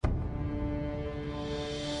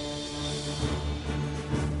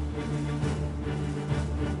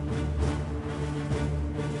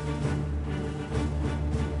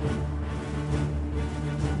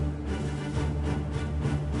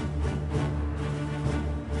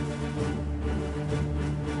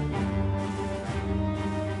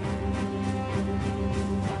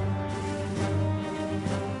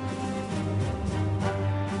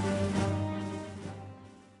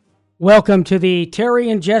Welcome to the Terry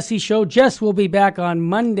and Jesse Show. Jess will be back on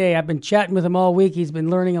Monday. I've been chatting with him all week. He's been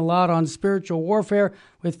learning a lot on spiritual warfare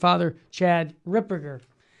with Father Chad Ripperger.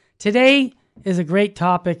 Today is a great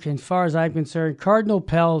topic as far as I'm concerned. Cardinal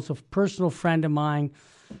Pell's a personal friend of mine.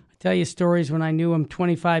 I tell you stories when I knew him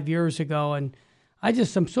 25 years ago, and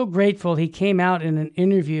I'm so grateful he came out in an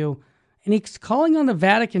interview, and he's calling on the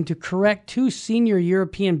Vatican to correct two senior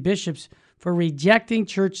European bishops for rejecting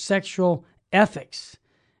church sexual ethics.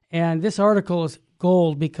 And this article is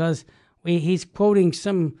gold because he's quoting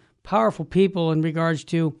some powerful people in regards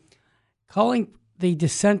to calling the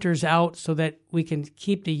dissenters out so that we can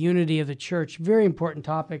keep the unity of the church. Very important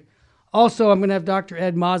topic. Also, I'm going to have Dr.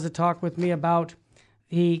 Ed Mazza talk with me about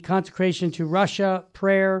the consecration to Russia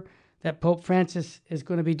prayer that Pope Francis is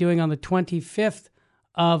going to be doing on the 25th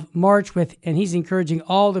of March and he's encouraging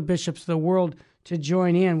all the bishops of the world to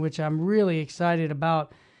join in, which I'm really excited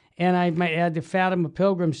about. And I might add the Fatima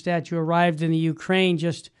Pilgrim statue arrived in the Ukraine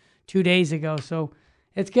just 2 days ago. So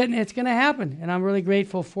it's going to happen, and I'm really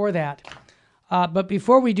grateful for that. But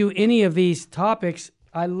before we do any of these topics,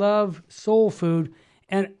 I love soul food.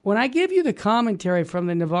 And when I give you the commentary from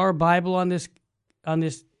the Navarre Bible on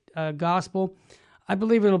this gospel, I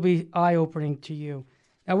believe it'll be eye-opening to you.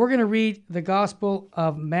 Now we're going to read the Gospel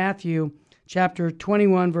of Matthew, chapter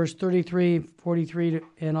 21, verse 33, 43,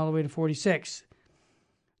 and all the way to 46.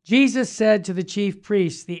 Jesus said to the chief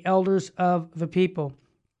priests, the elders of the people,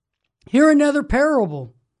 "Hear another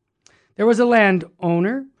parable. There was a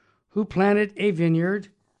landowner who planted a vineyard,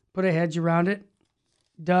 put a hedge around it,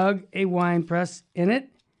 dug a winepress in it,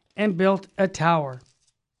 and built a tower.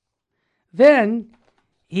 Then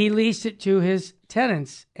he leased it to his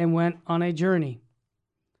tenants and went on a journey.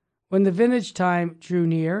 When the vintage time drew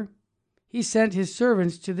near, he sent his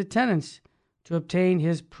servants to the tenants to obtain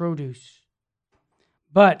his produce.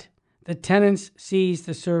 But the tenants seized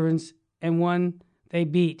the servants, and one they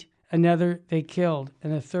beat, another they killed,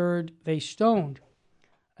 and a third they stoned.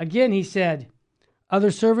 Again he said,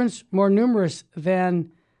 other servants more numerous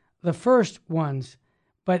than the first ones,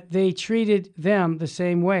 but they treated them the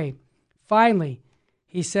same way. Finally,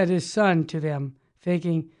 he sent his son to them,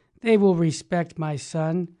 thinking, they will respect my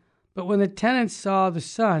son. But when the tenants saw the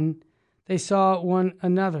son, they saw one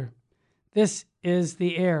another. This is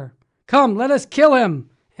the heir. Come, let us kill him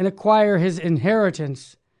and acquire his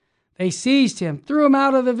inheritance. They seized him, threw him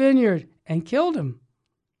out of the vineyard, and killed him.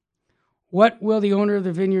 What will the owner of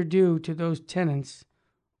the vineyard do to those tenants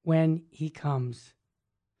when he comes?"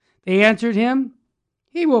 They answered him,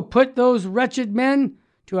 "He will put those wretched men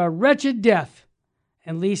to a wretched death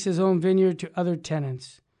and lease his own vineyard to other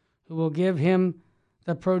tenants, who will give him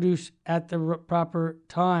the produce at the proper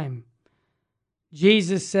time."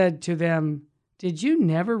 Jesus said to them, "Did you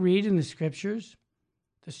never read in the scriptures?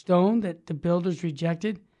 The stone that the builders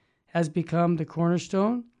rejected has become the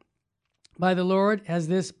cornerstone. By the Lord has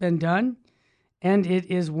this been done, and it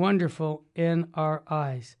is wonderful in our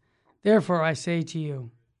eyes. Therefore I say to you,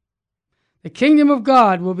 the kingdom of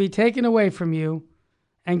God will be taken away from you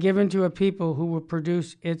and given to a people who will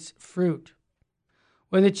produce its fruit."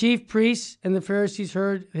 When the chief priests and the Pharisees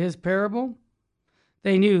heard his parable,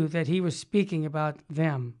 they knew that he was speaking about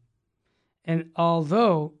them. And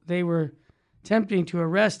although they were tempting to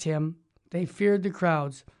arrest him, they feared the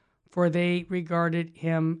crowds, for they regarded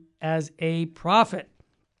him as a prophet.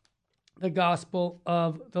 The Gospel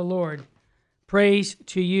of the Lord. Praise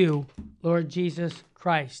to you, Lord Jesus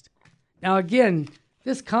Christ. Now again,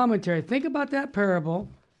 this commentary, think about that parable,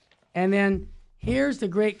 and then here's the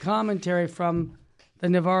great commentary from the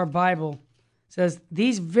Navarre Bible. It says,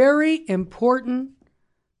 these very important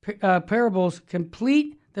parables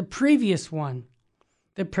complete the previous one.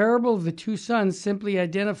 The parable of the two sons simply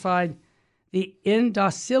identified the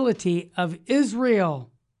indocility of Israel.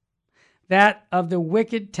 That of the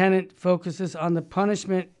wicked tenant focuses on the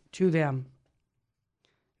punishment to them.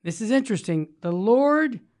 This is interesting. The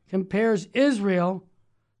Lord compares Israel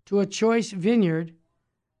to a choice vineyard,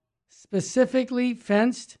 specifically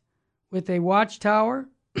fenced with a watchtower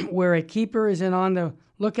where a keeper is on the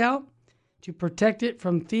lookout to protect it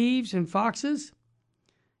from thieves and foxes.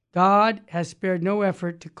 God has spared no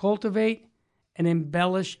effort to cultivate and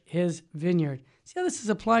embellish his vineyard. See how this is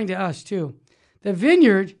applying to us too. The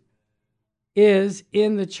vineyard is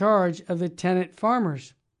in the charge of the tenant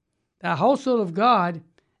farmers. The household of God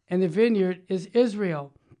and the vineyard is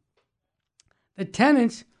Israel. The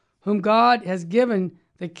tenants whom God has given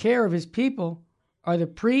the care of his people are the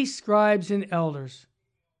priests, scribes, and elders.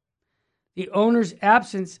 The owner's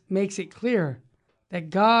absence makes it clear that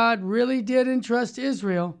God really did entrust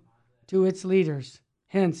Israel to its leaders.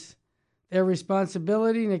 Hence, their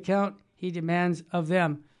responsibility and account he demands of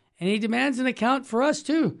them. And he demands an account for us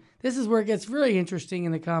too. This is where it gets really interesting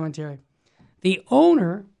in the commentary. The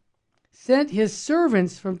owner sent his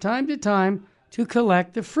servants from time to time to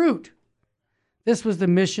collect the fruit. This was the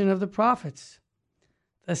mission of the prophets.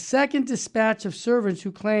 The second dispatch of servants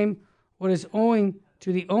who claim what is owing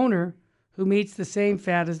to the owner, who meets the same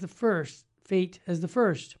fate as the first,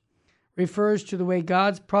 refers to the way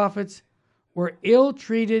God's prophets were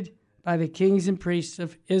ill-treated by the kings and priests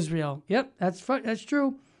of Israel. Yep, that's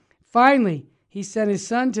true. Finally, he sent his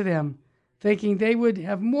son to them, thinking they would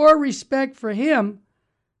have more respect for him.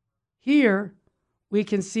 Here, we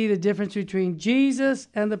can see the difference between Jesus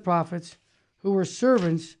and the prophets, who were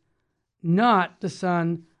servants, not the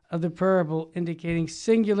son of the parable, indicating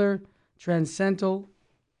singular, transcendental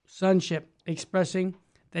sonship, expressing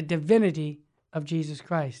the divinity of Jesus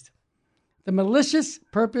Christ. The malicious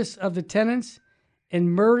purpose of the tenants in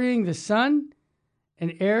murdering the son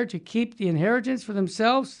and heir to keep the inheritance for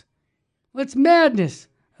themselves, well, it's madness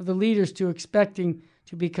of the leaders to expecting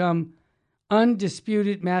to become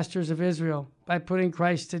undisputed masters of Israel by putting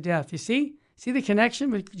Christ to death. You see the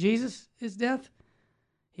connection with Jesus' death?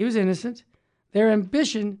 He was innocent. Their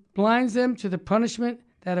ambition blinds them to the punishment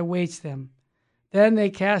that awaits them. Then they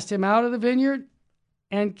cast him out of the vineyard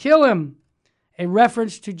and kill him, a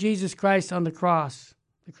reference to Jesus Christ on the cross,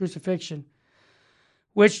 the crucifixion,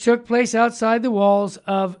 which took place outside the walls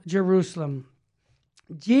of Jerusalem.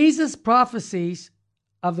 Jesus' prophecies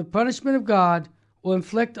of the punishment of God will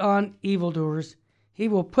inflict on evildoers. He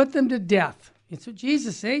will put them to death. It's what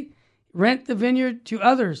Jesus said. Rent the vineyard to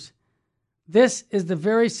others. This is the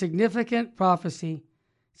very significant prophecy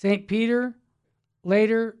St. Peter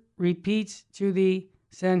later repeats to the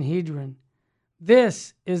Sanhedrin.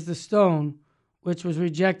 This is the stone which was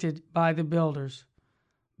rejected by the builders,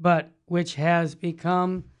 but which has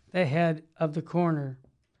become the head of the corner.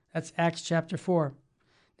 That's Acts chapter 4.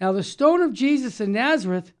 Now the stone of Jesus in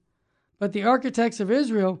Nazareth, but the architects of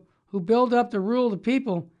Israel who build up the rule of the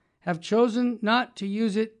people have chosen not to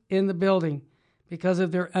use it in the building because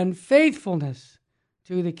of their unfaithfulness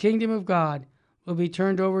to the kingdom of God will be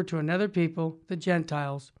turned over to another people, the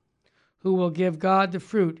Gentiles, who will give God the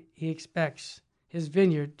fruit he expects his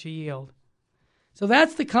vineyard to yield. So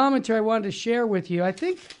that's the commentary I wanted to share with you. I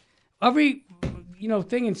think every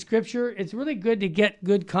thing in Scripture, it's really good to get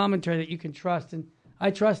good commentary that you can trust, and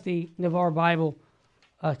I trust the Navarre Bible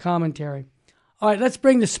commentary. All right, let's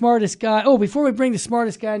bring the smartest guy. Oh, before we bring the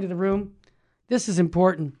smartest guy into the room, this is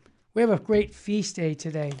important. We have a great feast day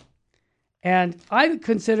today. And I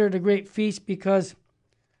consider it a great feast because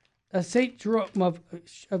St. Jerome of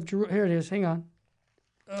here it is, hang on.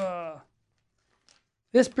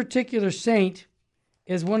 This particular saint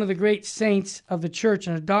is one of the great saints of the church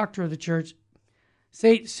and a doctor of the church,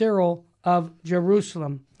 St. Cyril of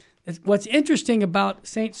Jerusalem. What's interesting about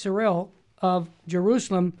St. Cyril of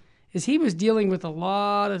Jerusalem is he was dealing with a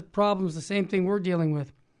lot of problems, the same thing we're dealing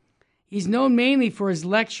with. He's known mainly for his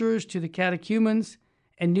lectures to the catechumens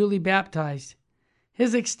and newly baptized.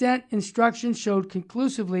 His extant instruction showed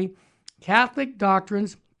conclusively Catholic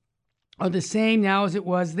doctrines are the same now as it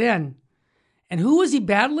was then. And who was he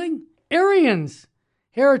battling? Arians,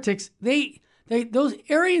 heretics. Those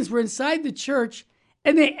Arians were inside the church,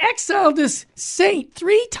 and they exiled this saint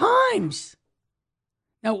 3 times.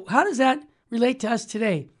 Now, how does that relate to us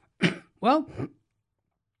today? Well,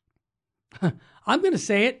 I'm going to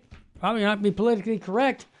say it, probably not be politically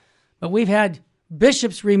correct, but we've had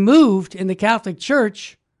bishops removed in the Catholic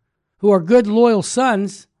Church who are good, loyal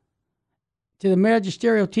sons to the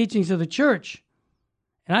magisterial teachings of the church.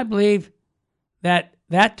 And I believe that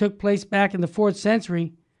took place back in the 4th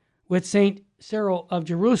century with St. Cyril of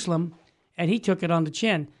Jerusalem, and he took it on the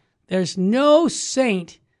chin. There's no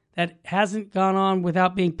saint that hasn't gone on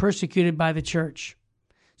without being persecuted by the church.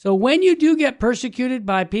 So when you do get persecuted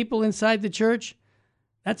by people inside the church,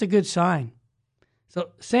 that's a good sign. So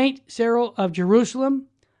St. Cyril of Jerusalem,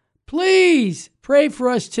 please pray for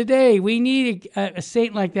us today. We need a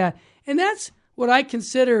saint like that. And that's what I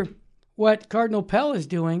consider what Cardinal Pell is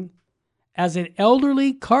doing as an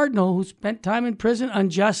elderly cardinal who spent time in prison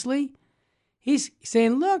unjustly. He's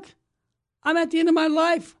saying, look, I'm at the end of my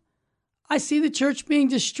life. I see the church being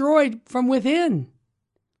destroyed from within.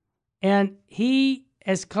 And he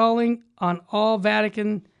is calling on all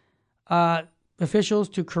Vatican officials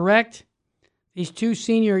to correct these 2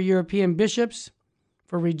 senior European bishops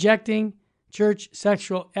for rejecting church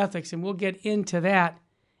sexual ethics. And we'll get into that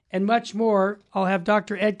and much more. I'll have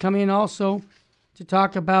Dr. Ed come in also to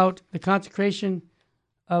talk about the consecration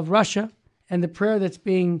of Russia and the prayer that's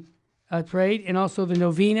being prayed, and also the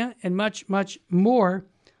novena, and much, much more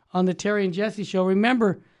on the Terry and Jesse Show.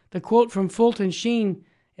 Remember the quote from Fulton Sheen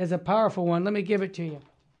is a powerful one. Let me give it to you.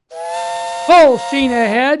 Full steam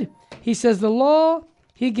ahead. He says the law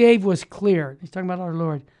he gave was clear. He's talking about our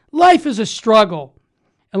Lord. Life is a struggle.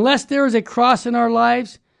 Unless there is a cross in our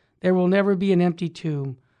lives, there will never be an empty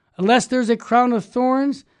tomb. Unless there's a crown of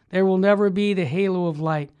thorns, there will never be the halo of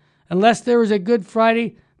light. Unless there is a Good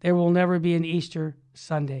Friday, there will never be an Easter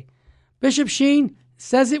Sunday. Bishop Sheen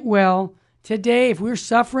says it well. Today, if we're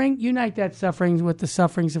suffering, unite that suffering with the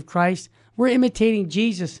sufferings of Christ. We're imitating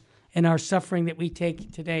Jesus in our suffering that we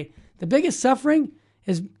take today. The biggest suffering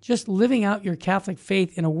is just living out your Catholic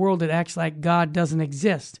faith in a world that acts like God doesn't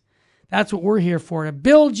exist. That's what we're here for, to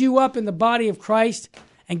build you up in the body of Christ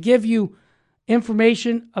and give you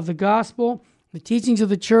information of the gospel, the teachings of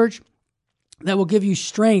the church that will give you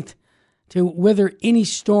strength to weather any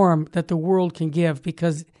storm that the world can give,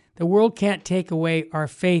 because the world can't take away our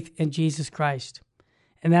faith in Jesus Christ.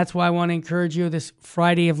 And that's why I want to encourage you this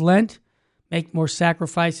Friday of Lent, make more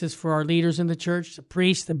sacrifices for our leaders in the church, the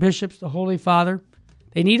priests, the bishops, the Holy Father.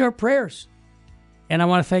 They need our prayers. And I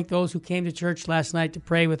want to thank those who came to church last night to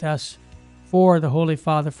pray with us for the Holy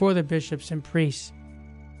Father, for the bishops and priests.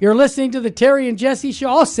 You're listening to the Terry and Jesse Show.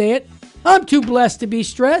 I'll say it. I'm too blessed to be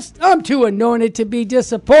stressed. I'm too anointed to be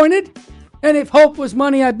disappointed. And if hope was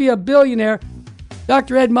money, I'd be a billionaire.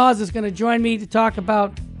 Dr. Ed Moz is going to join me to talk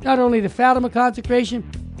about not only the Fatima consecration,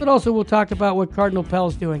 but also we'll talk about what Cardinal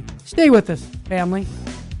Pell's doing. Stay with us, family.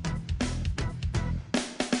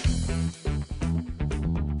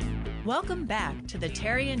 Welcome back to the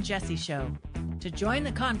Terry and Jesse Show. To join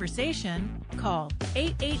the conversation, call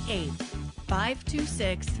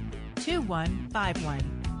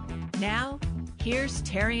 888-526-2151. Now, here's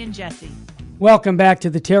Terry and Jesse. Welcome back to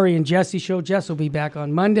the Terry and Jesse Show. Jess will be back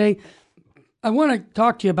on Monday. I want to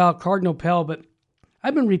talk to you about Cardinal Pell, but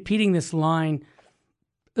I've been repeating this line.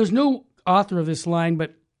 There's no author of this line,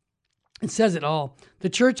 but it says it all. The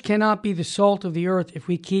church cannot be the salt of the earth if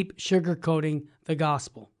we keep sugarcoating the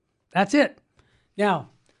gospel. That's it. Now,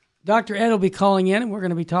 Dr. Ed will be calling in, and we're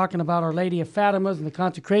going to be talking about Our Lady of Fatimas and the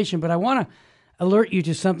consecration, but I want to alert you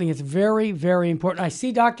to something that's very, very important. I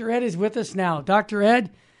see Dr. Ed is with us now. Dr.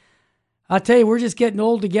 Ed, I'll tell you, we're just getting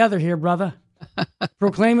old together here, brother.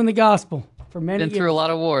 Proclaiming the gospel for many years. Been through a lot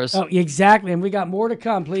of wars. Oh, exactly, and we got more to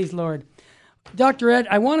come, please, Lord. Dr. Ed,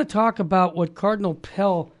 I want to talk about what Cardinal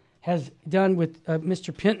Pell has done with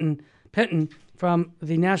Mr. Penton from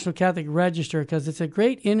the National Catholic Register, because it's a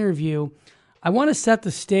great interview. I want to set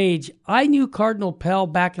the stage. I knew Cardinal Pell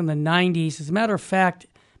back in the 90s. As a matter of fact,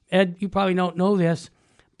 Ed, you probably don't know this,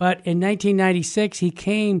 but in 1996, he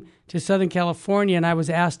came to Southern California, and I was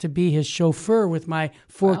asked to be his chauffeur with my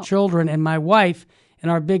four children and my wife in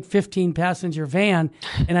our big 15-passenger van,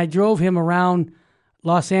 and I drove him around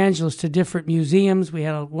Los Angeles to different museums. We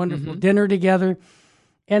had a wonderful dinner together,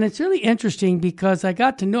 and it's really interesting because I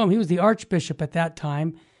got to know him. He was the Archbishop at that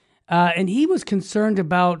time, and he was concerned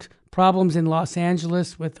about problems in Los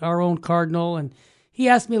Angeles with our own Cardinal, and he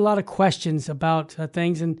asked me a lot of questions about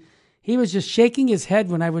things, and he was just shaking his head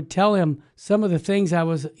when I would tell him some of the things I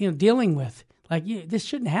was dealing with. Like, this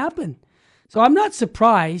shouldn't happen. So I'm not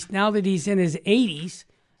surprised now that he's in his 80s,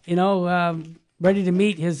 ready to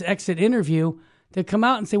meet his exit interview, to come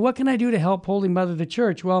out and say, what can I do to help Holy Mother the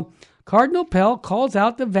Church? Well, Cardinal Pell calls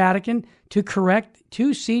out the Vatican to correct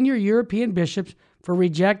 2 senior European bishops for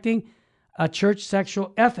rejecting church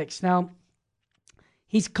sexual ethics. Now,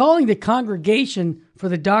 he's calling the Congregation for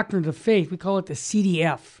the Doctrine of the Faith, we call it the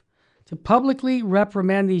CDF, to publicly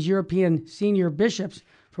reprimand these European senior bishops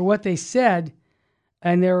for what they said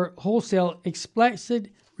and their wholesale explicit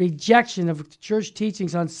rejection of church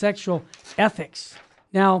teachings on sexual ethics.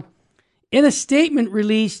 Now, in a statement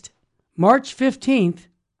released March 15th,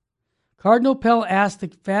 Cardinal Pell asked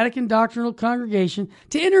the Vatican Doctrinal Congregation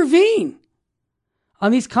to intervene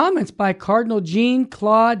on these comments by Cardinal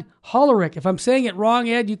Jean-Claude Hollerich. If I'm saying it wrong,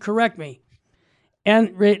 Ed, you correct me.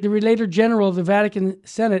 And the Relator General of the Vatican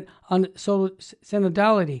Senate on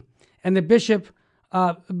Synodality, and the Bishop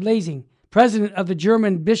Blasing, President of the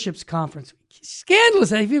German Bishops' Conference.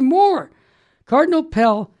 Scandalous, even more. Cardinal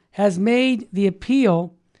Pell has made the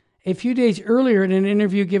appeal a few days earlier in an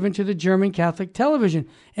interview given to the German Catholic television.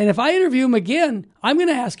 And if I interview him again, I'm going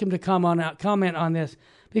to ask him to comment on this,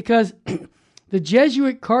 because the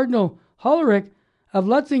Jesuit Cardinal Hollerich of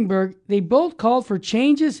Luxembourg, they both called for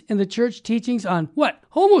changes in the church teachings on what?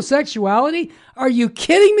 Homosexuality? Are you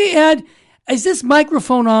kidding me, Ed? Is this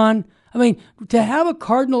microphone on? I mean, to have a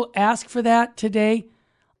cardinal ask for that today,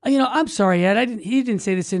 I'm sorry, Ed. He didn't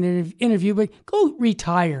say this in an interview, but go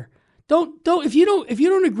retire. If you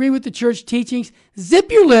don't agree with the church teachings,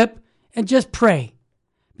 zip your lip and just pray,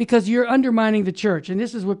 because you're undermining the church. And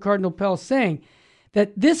this is what Cardinal Pell is saying.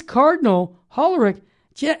 that this Cardinal Hollerich,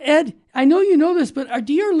 Ed, I know you know this, but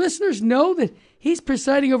do your listeners know that he's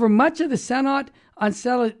presiding over much of the Synod on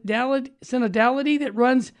synodality that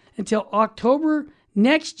runs until October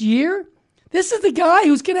next year? This is the guy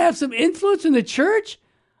who's going to have some influence in the church?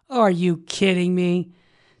 Are you kidding me?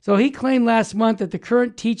 So he claimed last month that the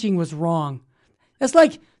current teaching was wrong. That's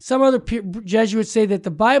like some other Jesuits say that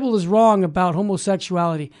the Bible is wrong about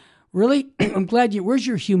homosexuality. Really? I'm glad where's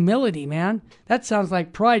your humility, man? That sounds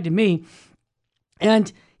like pride to me.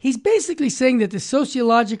 And he's basically saying that the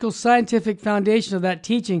sociological scientific foundation of that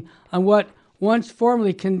teaching on what once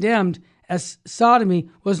formerly condemned as sodomy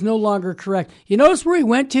was no longer correct. You notice where he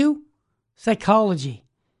went to? Psychology,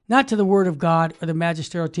 not to the Word of God or the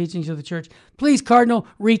magisterial teachings of the church. Please, Cardinal,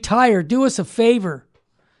 retire. Do us a favor.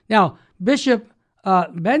 Now, Bishop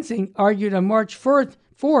Bensing argued on March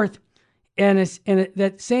 4th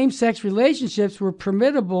that same-sex relationships were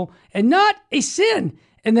permissible and not a sin,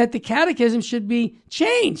 and that the catechism should be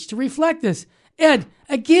changed to reflect this. Ed,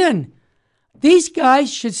 again, these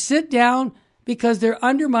guys should sit down because they're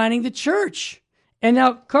undermining the church. And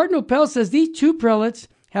now Cardinal Pell says these two prelates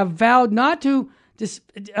have vowed not to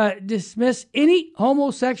dismiss any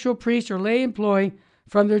homosexual priest or lay employee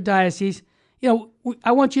from their diocese.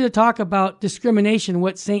 I want you to talk about discrimination,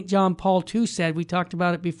 what St. John Paul II said. We talked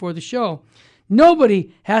about it before the show.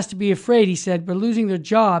 Nobody has to be afraid, he said, by losing their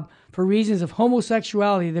job for reasons of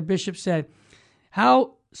homosexuality, the bishop said.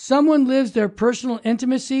 How someone lives their personal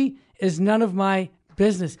intimacy is none of my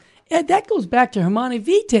business. And that goes back to Humanae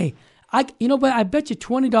Vitae. But I bet you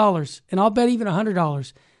 $20, and I'll bet even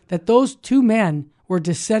 $100, that those two men were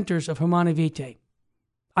dissenters of Humanae Vitae.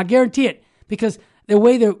 I guarantee it, because the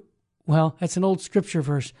way that's an old scripture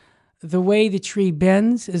verse. The way the tree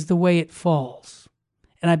bends is the way it falls.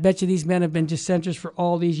 And I bet you these men have been dissenters for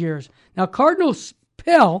all these years. Now, Cardinal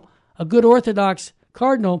Pell, a good Orthodox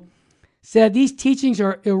cardinal, said these teachings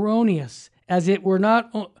are erroneous, as it were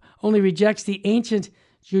not only rejects the ancient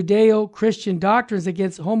Judeo-Christian doctrines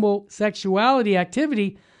against homosexuality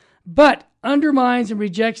activity, but undermines and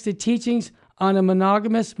rejects the teachings on a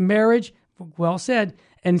monogamous marriage, well said,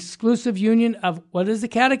 an exclusive union of, what does the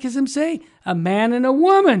catechism say? A man and a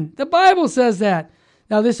woman. The Bible says that.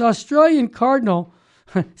 Now, this Australian cardinal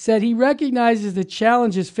said he recognizes the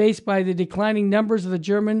challenges faced by the declining numbers of the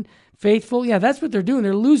German faithful. Yeah, that's what they're doing.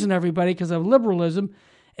 They're losing everybody because of liberalism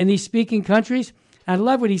in these speaking countries. I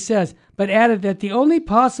love what he says, but added that the only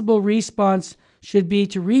possible response should be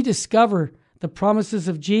to rediscover the promises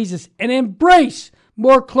of Jesus and embrace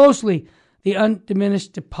more closely the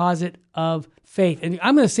undiminished deposit of faith. And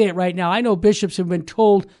I'm going to say it right now. I know bishops have been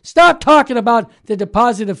told, stop talking about the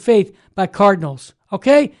deposit of faith by cardinals.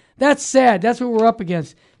 Okay? That's sad. That's what we're up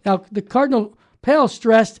against. Now, the Cardinal Pell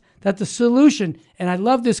stressed that the solution, and I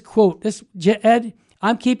love this quote. Ed,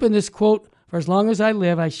 I'm keeping this quote for as long as I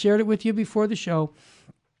live. I shared it with you before the show.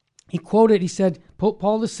 He quoted, he said, Pope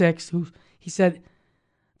Paul VI, he said,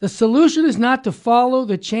 the solution is not to follow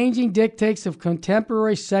the changing dictates of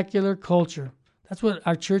contemporary secular culture. That's what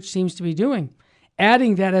our church seems to be doing.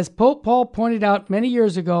 Adding that, as Pope Paul pointed out many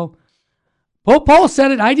years ago, Pope Paul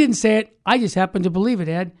said it, I didn't say it, I just happened to believe it,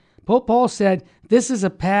 Ed. Pope Paul said, this is a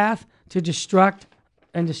path to destruct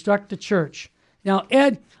the church. Now,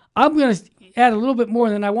 Ed, I'm going to add a little bit more,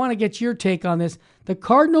 and then I want to get your take on this. The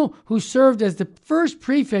cardinal who served as the first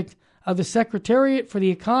prefect of the Secretariat for the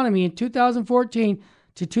Economy in 2014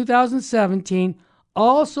 to 2017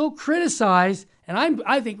 also criticized, and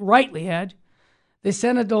I think rightly, Ed, the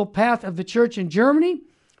synodal path of the church in Germany,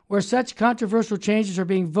 where such controversial changes are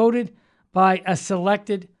being voted by a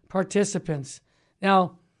selected participants.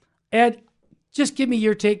 Now, Ed, just give me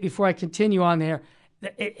your take before I continue on there.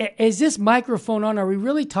 Is this microphone on? Are we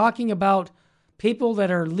really talking about people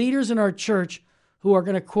that are leaders in our church who are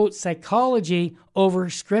going to quote psychology over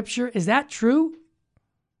scripture? Is that true?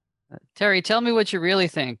 Terry, tell me what you really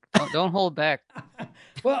think. Don't hold back.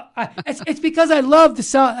 Well, it's because I love the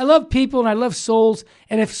sound. I love people and I love souls.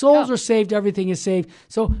 And if souls are saved, everything is saved.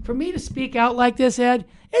 So for me to speak out like this, Ed,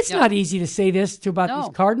 it's not easy to say this about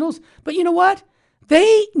these cardinals. But you know what?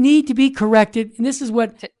 They need to be corrected. And this is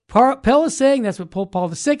what Pell is saying. That's what Pope Paul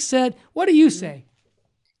VI said. What do you say?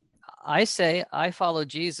 I say I follow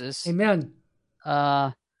Jesus. Amen.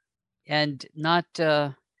 And not,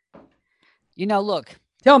 look.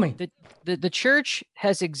 Tell me. The church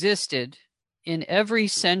has existed in every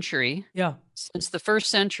century since the first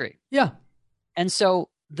century. Yeah. And so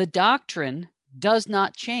the doctrine does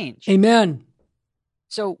not change. Amen.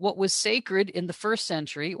 So what was sacred in the first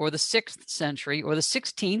century or the 6th century or the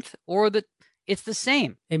 16th it's the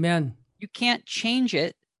same. Amen. You can't change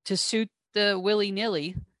it to suit the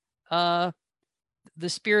willy-nilly the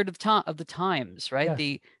spirit of the times, right?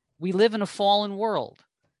 Yes. We live in a fallen world.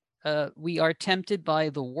 We are tempted by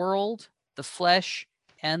the world, the flesh,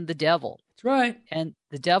 and the devil. That's right. And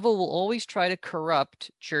the devil will always try to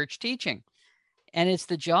corrupt church teaching. And it's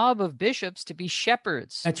the job of bishops to be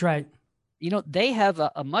shepherds. That's right. They have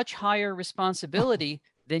a much higher responsibility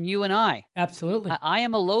than you and I. Absolutely. I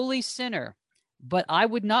am a lowly sinner, but I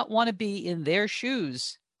would not want to be in their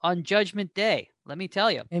shoes on Judgment Day. Let me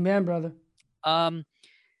tell you. Amen, brother. I'm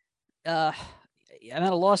at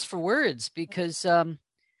a loss for words because,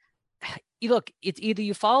 look, it's either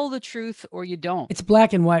you follow the truth or you don't. It's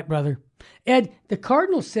black and white, brother. Ed, the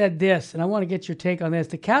Cardinal said this, and I want to get your take on this.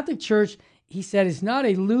 The Catholic Church, he said, is not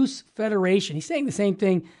a loose federation. He's saying the same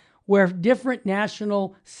thing, where different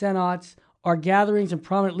national synods or gatherings and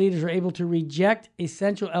prominent leaders are able to reject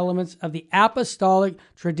essential elements of the apostolic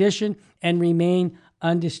tradition and remain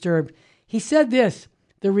undisturbed. He said this,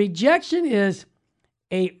 the rejection is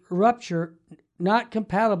a rupture not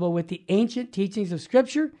compatible with the ancient teachings of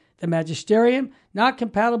Scripture, the magisterium, not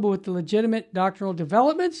compatible with the legitimate doctrinal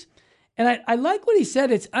developments. And I like what he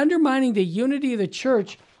said. It's undermining the unity of the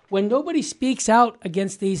church when nobody speaks out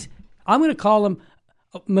against these, I'm going to call them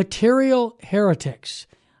material heretics.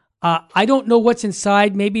 I don't know what's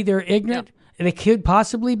inside. Maybe they're ignorant. Yeah. They could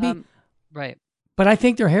possibly be. Right. But I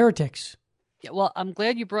think they're heretics. Yeah, well, I'm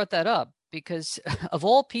glad you brought that up because of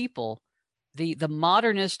all people, the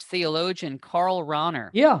modernist theologian Karl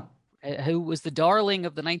Rahner, who was the darling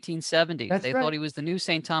of the 1970s. They thought he was the new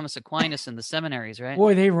St. Thomas Aquinas in the seminaries, right?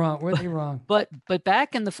 Boy, they wrong. Were they wrong? But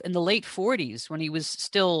back in the late 40s, when he was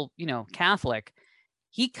still, Catholic,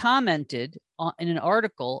 he commented in an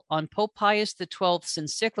article on Pope Pius XII's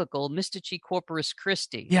encyclical Mystici Corporis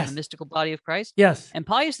Christi, the mystical body of Christ. Yes. And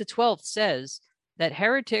Pius XII says that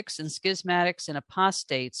heretics and schismatics and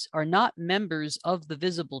apostates are not members of the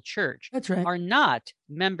visible church. That's right. Are not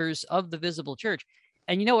members of the visible church.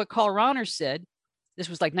 And you know what Karl Rahner said? This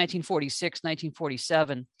was like 1946,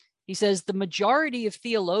 1947. He says the majority of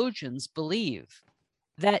theologians believe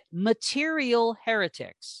that material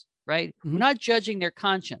heretics, right? Mm-hmm. We're not judging their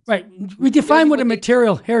conscience. Right. We define what a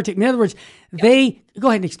material heretic. In other words, they go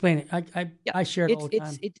ahead and explain it. I share it all the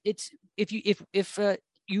time. It's if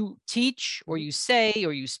you teach or you say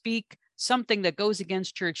or you speak something that goes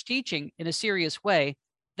against church teaching in a serious way,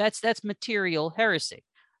 that's material heresy.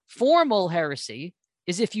 Formal heresy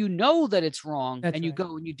is if you know that it's wrong and you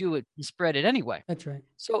go and you do it and spread it anyway. That's right.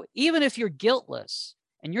 So even if you're guiltless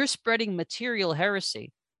and you're spreading material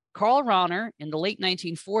heresy, Karl Rahner in the late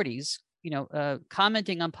 1940s,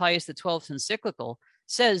 commenting on Pius XII's encyclical,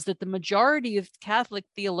 says that the majority of Catholic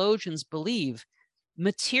theologians believe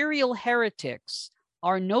material heretics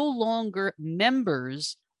are no longer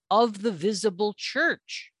members of the visible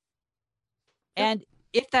church. And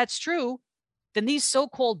if that's true, then these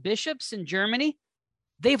so-called bishops in Germany,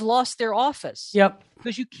 they've lost their office. Yep.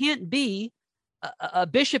 Because you can't be a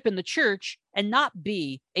bishop in the church and not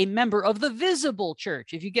be a member of the visible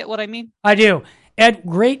church, if you get what I mean. I do. Ed,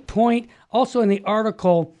 great point. Also in the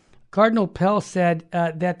article, Cardinal Pell said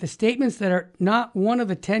that the statements that are not one of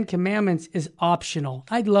the 10 commandments is optional.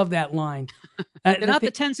 I love that line. They're not the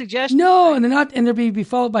 10 suggestions. No, right? and they're not, and they're be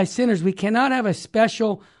followed by sinners. We cannot have a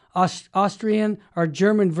special Austrian or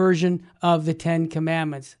German version of the 10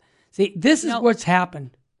 commandments. See, this is what's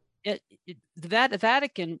happened. The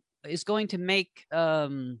Vatican is going to make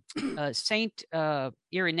Saint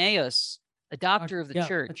Irenaeus a doctor of the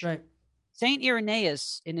church. That's right. Saint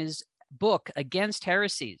Irenaeus, in his book Against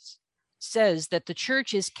Heresies, says that the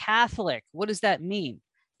church is Catholic. What does that mean?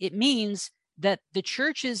 It means that the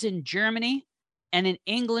churches in Germany and in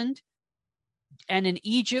England and in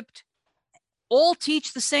Egypt all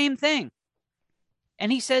teach the same thing.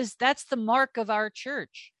 And he says that's the mark of our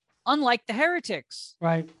church, unlike the heretics.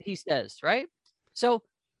 Right. He says, right? So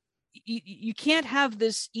you can't have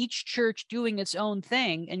this each church doing its own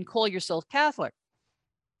thing and call yourself Catholic.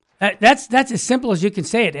 That's as simple as you can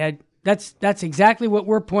say it, Ed. That's exactly what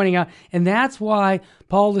we're pointing out. And that's why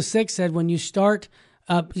Paul VI said when you start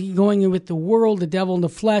going in with the world, the devil, and the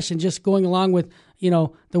flesh, and just going along with,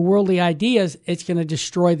 the worldly ideas, it's going to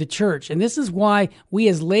destroy the church. And this is why we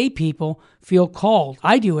as lay people feel called,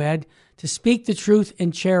 I do, Ed, to speak the truth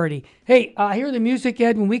in charity. Hey, hear the music,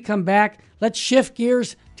 Ed. When we come back, let's shift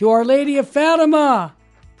gears to Our Lady of Fatima.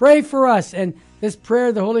 Pray for us. And this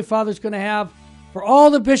prayer the Holy Father is going to have for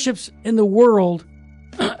all the bishops in the world.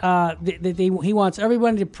 He wants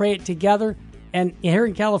everybody to pray it together. And here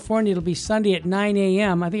in California, it'll be Sunday at 9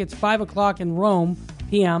 a.m. I think it's 5 o'clock in Rome,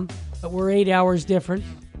 p.m., but we're 8 hours different,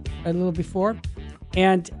 a little before.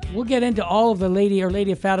 And we'll get into all of Our Lady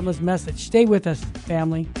of Fatima's message. Stay with us,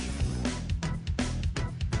 family.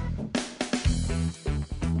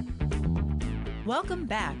 Welcome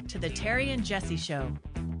back to the Terry and Jesse Show.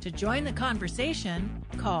 To join the conversation,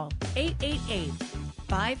 call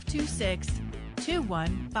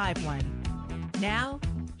 888-526-2151. Now,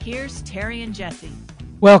 here's Terry and Jesse.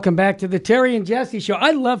 Welcome back to the Terry and Jesse Show.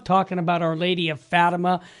 I love talking about Our Lady of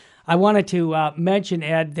Fatima. I wanted to mention,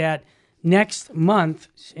 Ed, that next month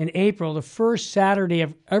in April, the first Saturday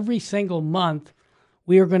of every single month,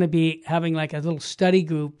 we are going to be having like a little study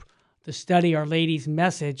group to study Our Lady's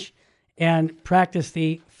message and practice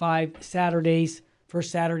the first Saturdays,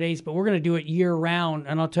 but we're going to do it year round,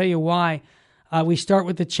 and I'll tell you why. We start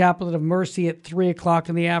with the Chaplet of Mercy at 3 o'clock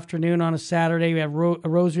in the afternoon on a Saturday. We have a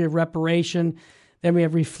Rosary of Reparation. Then we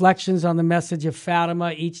have reflections on the message of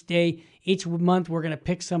Fatima each day. Each month, we're going to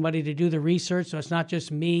pick somebody to do the research, so it's not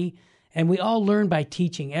just me. And we all learn by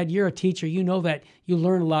teaching. Ed, you're a teacher. You know that you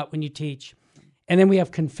learn a lot when you teach. And then we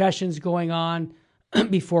have confessions going on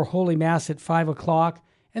before Holy Mass at 5 o'clock.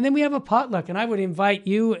 And then we have a potluck. And I would invite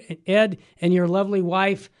you, Ed, and your lovely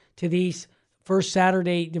wife to these first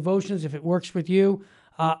Saturday devotions, if it works with you.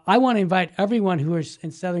 I want to invite everyone who is in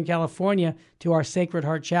Southern California to our Sacred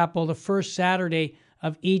Heart Chapel the first Saturday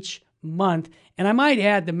of each month. And I might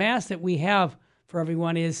add, the Mass that we have for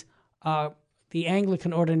everyone is the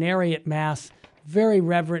Anglican Ordinariate Mass, very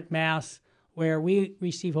reverent Mass, where we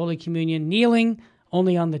receive Holy Communion kneeling,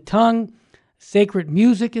 only on the tongue. Sacred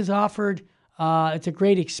music is offered. It's a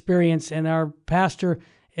great experience, and our pastor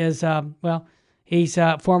is, he's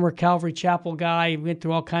a former Calvary Chapel guy. He went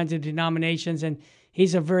through all kinds of denominations, and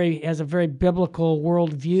has a very biblical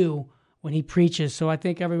worldview when he preaches. So I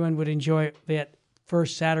think everyone would enjoy that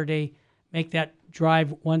first Saturday. Make that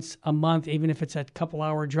drive once a month, even if it's a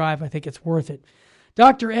couple-hour drive. I think it's worth it.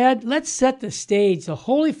 Dr. Ed, let's set the stage. The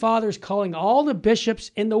Holy Father is calling all the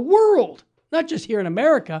bishops in the world, not just here in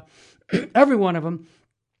America, every one of them,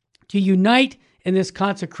 to unite in this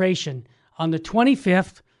consecration on the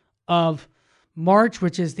 25th of March,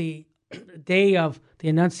 which is the day of the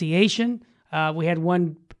Annunciation. We had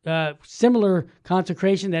one similar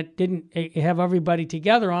consecration that didn't have everybody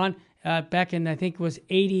together on back in, I think it was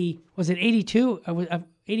 80, was it 82?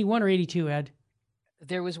 81 or 82, Ed?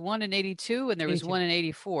 There was one in 82 and there 82. was one in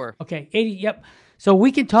 84. Okay, 80, yep. So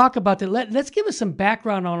we can talk about that. Let's give us some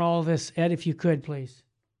background on all of this, Ed, if you could, please.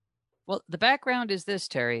 Well, the background is this,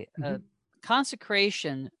 Terry. Mm-hmm.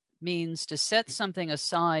 Consecration means to set something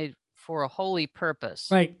aside for a holy purpose.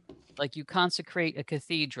 Right. Like you consecrate a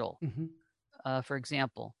cathedral, for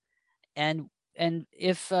example. And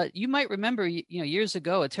if you might remember, years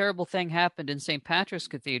ago, a terrible thing happened in St. Patrick's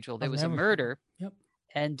Cathedral. There was a murder. Yep.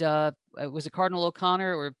 And was it Cardinal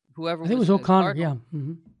O'Connor or whoever? I think it was O'Connor, yeah.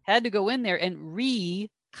 Mm-hmm. Had to go in there and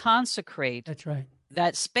re-consecrate. That's right.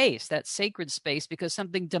 That space, that sacred space, because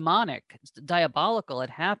something demonic, diabolical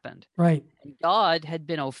had happened. Right. And God had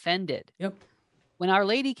been offended. Yep. When Our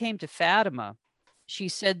Lady came to Fatima, she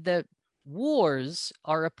said that wars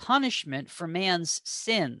are a punishment for man's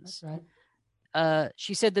sins. That's right.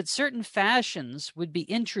 She said that certain fashions would be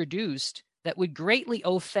introduced that would greatly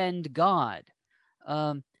offend God.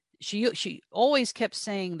 She always kept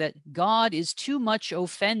saying that God is too much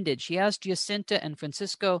offended. She asked Jacinta and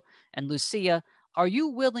Francisco and Lucia, are you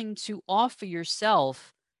willing to offer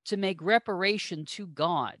yourself to make reparation to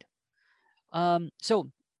God?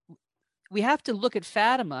 So we have to look at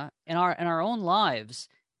Fatima in our own lives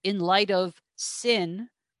in light of sin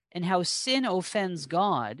and how sin offends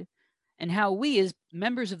God, and how we as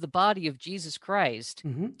members of the body of Jesus Christ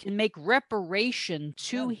can make reparation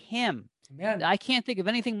to Him. Amen. I can't think of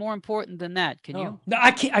anything more important than that. Can you? No,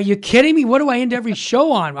 I can't. Are you kidding me? What do I end every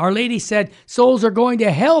show on? Our Lady said souls are going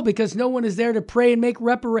to hell because no one is there to pray and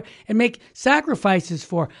make sacrifices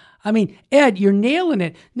for. I mean, Ed, you're nailing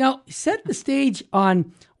it. Now, set the stage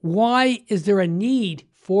on why is there a need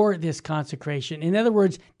for this consecration? In other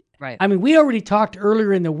words, right. I mean, we already talked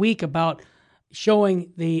earlier in the week about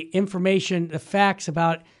showing the information, the facts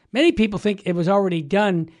about. Many people think it was already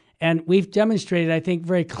done. And we've demonstrated, I think,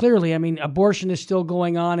 very clearly. I mean, abortion is still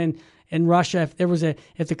going on in Russia.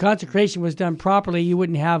 If the consecration was done properly, you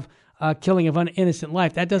wouldn't have killing of an innocent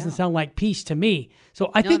life. That doesn't sound like peace to me.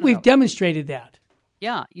 So I think we've demonstrated that.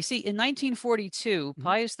 Yeah. You see, in 1942,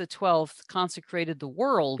 Pius XII consecrated the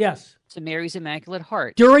world to Mary's Immaculate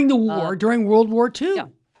Heart. During the war, during World War II. Yeah.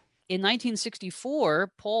 In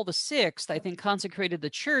 1964, Paul VI, I think, consecrated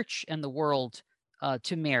the church and the world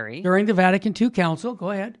to Mary. During the Vatican II Council.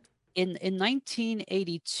 Go ahead. In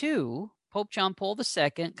 1982, Pope John Paul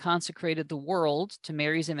II consecrated the world to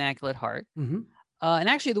Mary's Immaculate Heart. And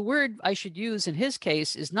actually, the word I should use in his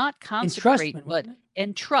case is not consecrate, but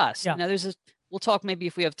entrust. Yeah. Now, we'll talk maybe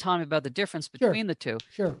if we have time about the difference between the two.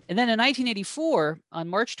 Sure. And then in 1984, on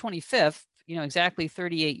March 25th, exactly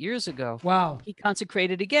 38 years ago, Wow. he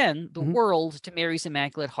consecrated again the world to Mary's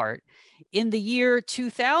Immaculate Heart. In the year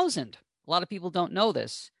 2000, a lot of people don't know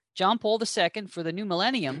this, John Paul II, for the new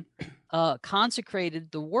millennium,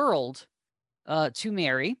 consecrated the world to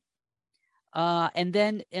Mary. And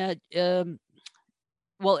then,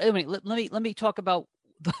 well, anyway, let me talk about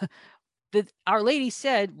Our Lady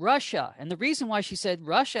said Russia. And the reason why she said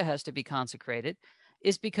Russia has to be consecrated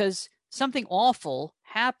is because something awful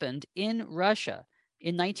happened in Russia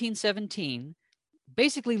in 1917.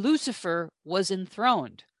 Basically, Lucifer was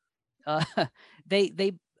enthroned. They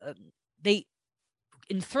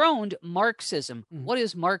enthroned Marxism. What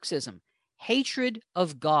is Marxism? Hatred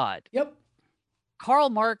of God. Yep. Karl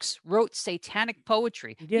Marx wrote satanic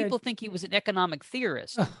poetry. People think he was an economic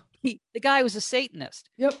theorist. The guy was a Satanist.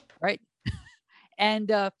 Yep. Right. And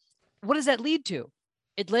what does that lead to?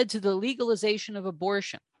 It led to the legalization of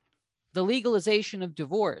abortion, the legalization of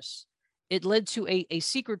divorce. It led to a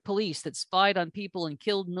secret police that spied on people and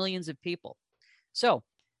killed millions of people. So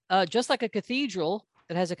just like a cathedral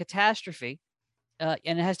that has a catastrophe and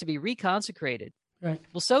it has to be reconsecrated, right.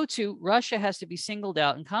 Well, so too, Russia has to be singled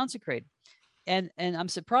out and consecrated. And I'm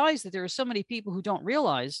surprised that there are so many people who don't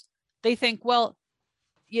realize. They think, well,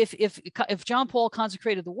 if John Paul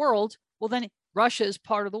consecrated the world, well, then Russia is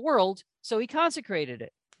part of the world, so he consecrated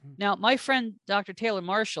it. Now, my friend, Dr. Taylor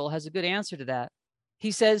Marshall, has a good answer to that.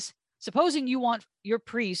 He says, supposing you want your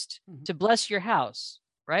priest to bless your house,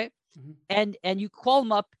 right? And you call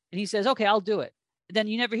him up and he says, okay, I'll do it. Then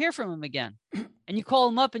you never hear from him again. And you call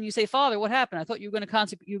him up and you say, Father, what happened? I thought you were going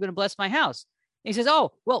to bless my house. And he says,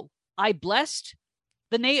 oh, well, I blessed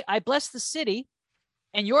the city,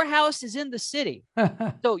 and your house is in the city.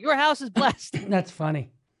 So your house is blessed. That's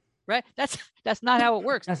funny. Right? That's not how it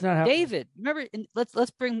works. That's not how David, remember,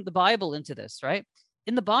 let's bring the Bible into this, right?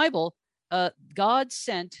 In the Bible, God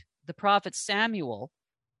sent the prophet Samuel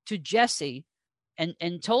to Jesse and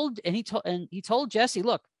he told Jesse,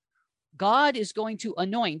 look, God is going to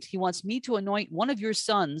anoint, he wants me to anoint one of your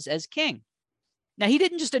sons as king. Now, he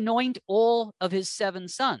didn't just anoint all of his 7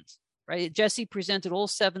 sons, right? Jesse presented all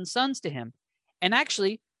 7 sons to him. And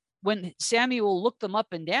actually, when Samuel looked them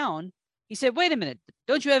up and down, he said, wait a minute,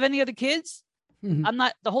 don't you have any other kids?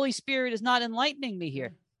 The Holy Spirit is not enlightening me here.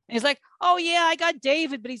 And he's like, oh yeah, I got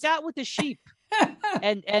David, but he's out with the sheep.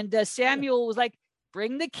 and Samuel was like,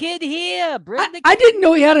 bring the kid here. I didn't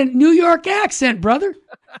know he had a New York accent, brother.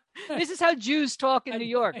 This is how Jews talk in New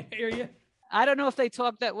York. I hear you. I don't know if they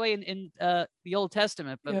talk that way in the Old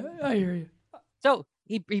Testament, but yeah, I hear you. So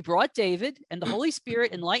he brought David, and the Holy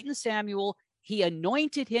Spirit enlightened Samuel. He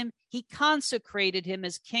anointed him. He consecrated him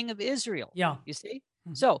as king of Israel. Yeah. You see?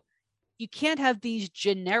 So you can't have these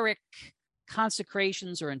generic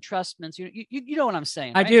consecrations or entrustments. You know what I'm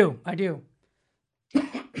saying, right? I do.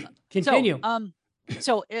 Continue.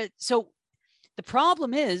 So the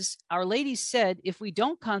problem is, Our Lady said, if we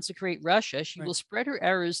don't consecrate Russia, she will spread her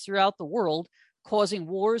errors throughout the world, causing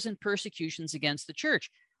wars and persecutions against the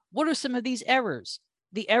church. What are some of these errors?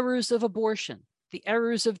 The errors of abortion, the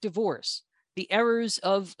errors of divorce, the errors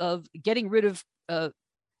of getting rid of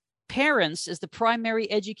parents as the primary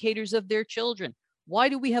educators of their children. Why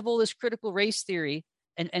do we have all this critical race theory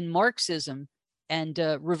and Marxism and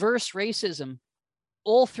reverse racism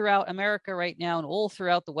all throughout America right now and all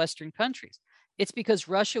throughout the Western countries? It's because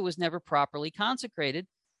Russia was never properly consecrated.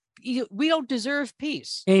 We don't deserve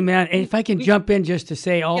peace. Amen. And if I can jump in just to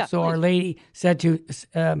say also, Our Lady said to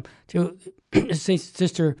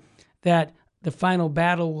Sister that the final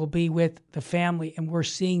battle will be with the family, and we're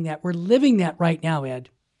seeing that. We're living that right now, Ed.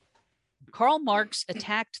 Karl Marx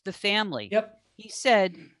attacked the family. Yep. He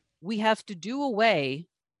said, we have to do away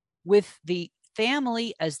with the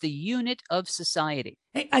family as the unit of society.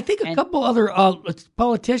 Hey, I think a couple other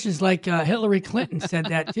politicians like Hillary Clinton said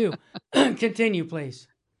that too. Continue, please.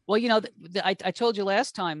 Well, I told you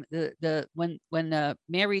last time when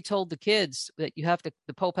Mary told the kids that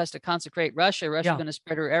the Pope has to consecrate Russia. Russia's going to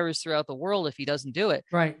spread her errors throughout the world if he doesn't do it.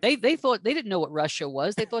 Right. They thought, they didn't know what Russia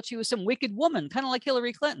was. They thought she was some wicked woman, kind of like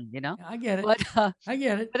Hillary Clinton. I get it. But I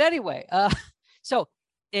get it. But anyway, so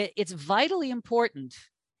it's vitally important.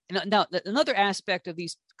 Now, another aspect of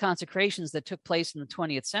these consecrations that took place in the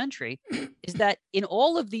 20th century is that in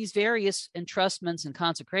all of these various entrustments and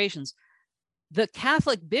consecrations, the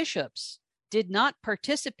Catholic bishops did not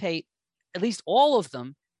participate, at least all of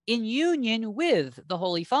them, in union with the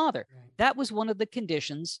Holy Father. Right. That was one of the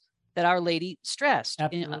conditions that Our Lady stressed.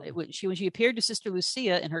 When she appeared to Sister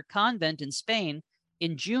Lucia in her convent in Spain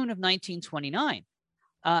in June of 1929.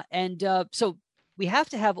 So we have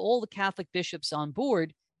to have all the Catholic bishops on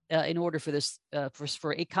board in order for this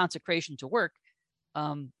for a consecration to work.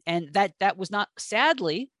 And that was not,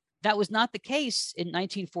 sadly, that was not the case in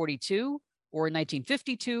 1942 or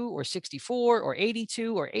 1952 or 64 or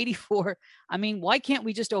 82 or 84. I mean, why can't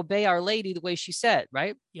we just obey Our Lady the way she said,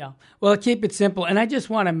 right? Yeah. Well, keep it simple. And I just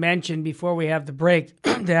want to mention before we have the break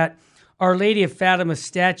that Our Lady of Fatima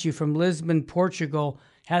statue from Lisbon, Portugal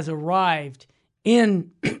has arrived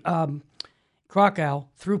in Krakow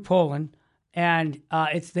through Poland, and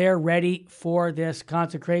it's there ready for this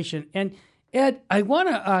consecration. And Ed, I want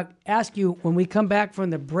to ask you, when we come back from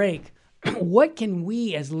the break, what can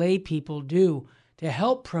we as lay people do to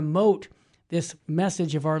help promote this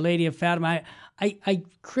message of Our Lady of Fatima? I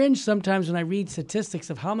cringe sometimes when I read statistics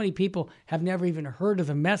of how many people have never even heard of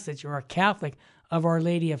the message or are Catholic of Our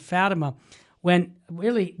Lady of Fatima, when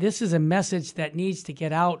really this is a message that needs to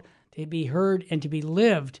get out, to be heard, and to be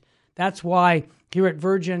lived. That's why here at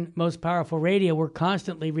Virgin Most Powerful Radio, we're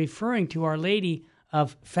constantly referring to Our Lady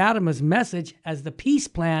of Fatima's message as the peace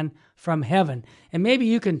plan from heaven. And maybe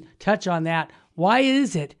you can touch on that. Why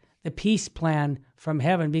is it the peace plan from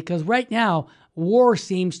heaven? Because right now, war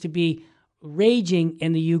seems to be raging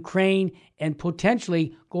in the Ukraine and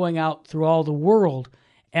potentially going out through all the world.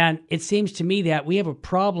 And it seems to me that we have a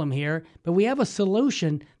problem here, but we have a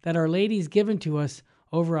solution that Our Lady's given to us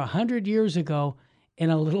over 100 years ago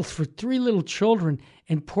for 3 little children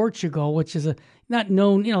in Portugal, which is a not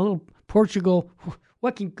known, little Portugal.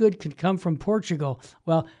 What good could come from Portugal?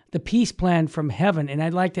 Well, the peace plan from heaven. And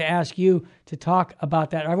I'd like to ask you to talk about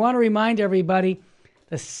that. I want to remind everybody,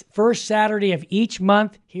 the first Saturday of each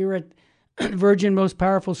month here at Virgin Most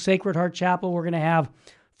Powerful Sacred Heart Chapel, we're going to have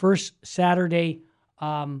first Saturday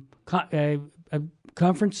conference.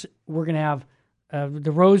 We're going to have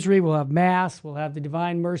the Rosary. We'll have Mass. We'll have the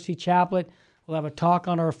Divine Mercy Chaplet. We'll have a talk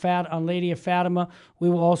on on Lady of Fatima. We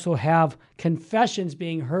will also have confessions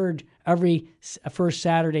being heard every first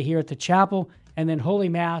Saturday here at the chapel, and then Holy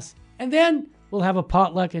Mass. And then we'll have a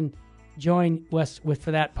potluck and join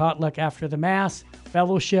for that potluck after the Mass,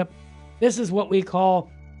 fellowship. This is what we call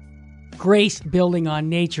grace building on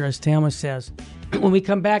nature, as Thelma says. When we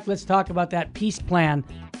come back, let's talk about that peace plan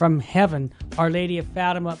from heaven. Our Lady of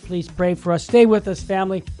Fatima, please pray for us. Stay with us,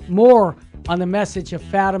 family. More on the message of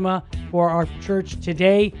Fatima for our church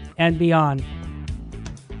today and beyond.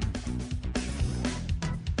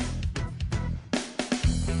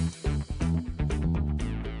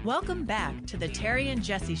 Welcome back to the Terry and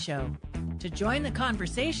Jesse Show. To join the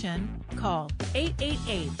conversation, call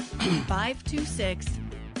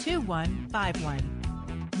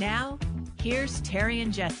 888-526-2151. Now, here's Terry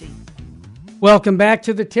and Jesse. Welcome back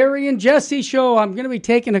to the Terry and Jesse Show. I'm going to be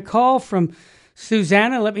taking a call from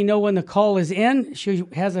Susanna. Let me know when the call is in. She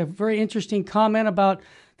has a very interesting comment about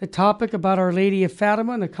the topic about Our Lady of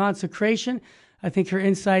Fatima and the consecration. I think her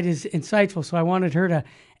insight is insightful, so I wanted her to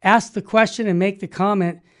ask the question and make the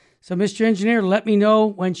comment. So, Mr. Engineer, let me know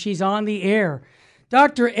when she's on the air.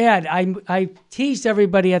 Dr. Ed, I teased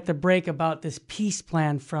everybody at the break about this peace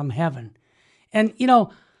plan from heaven. And,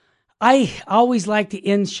 I always like to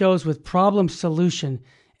end shows with problem solution.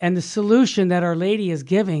 And the solution that Our Lady is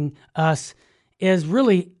giving us is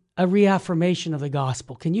really a reaffirmation of the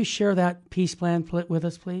gospel. Can you share that peace plan with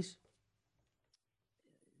us, please?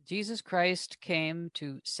 Jesus Christ came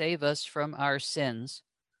to save us from our sins.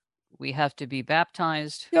 We have to be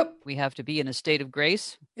baptized. Yep. We have to be in a state of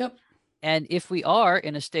grace. Yep. And if we are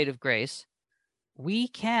in a state of grace, we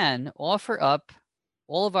can offer up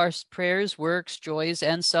all of our prayers, works, joys,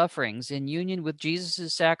 and sufferings in union with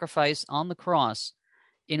Jesus' sacrifice on the cross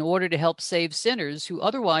in order to help save sinners who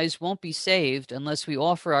otherwise won't be saved unless we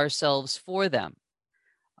offer ourselves for them.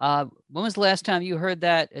 When was the last time you heard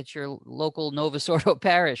that at your local Novus Ordo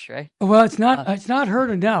parish, right? Well, it's not heard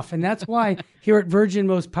enough, and that's why here at Virgin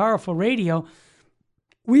Most Powerful Radio,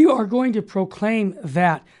 we are going to proclaim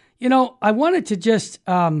that. I wanted to just,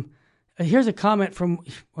 here's a comment from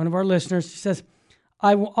one of our listeners. He says,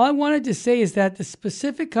 all I wanted to say is that the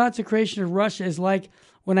specific consecration of Russia is like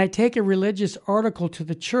when I take a religious article to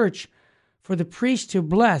the church for the priest to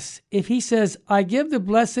bless. If he says, I give the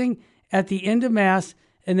blessing at the end of Mass,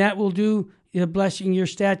 and that will do the blessing your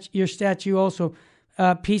statue also,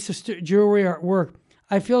 piece of jewelry or work,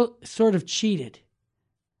 I feel sort of cheated.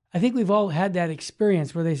 I think we've all had that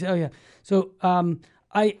experience where they say, oh yeah. So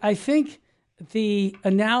I think the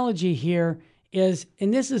analogy here is,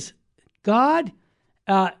 and this is God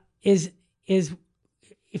is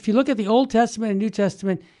if you look at the Old Testament and New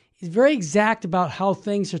Testament, he's very exact about how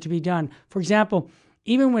things are to be done. For example,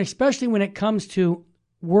 especially when it comes to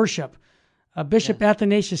worship, Bishop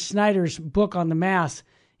Athanasius Snyder's book on the Mass,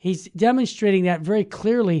 he's demonstrating that very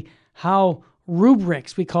clearly how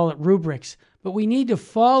rubrics, we call it rubrics, but we need to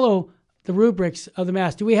follow the rubrics of the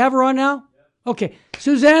Mass. Do we have her on now? Okay.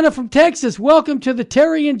 Susanna from Texas, welcome to the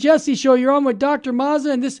Terry and Jesse Show. You're on with Dr.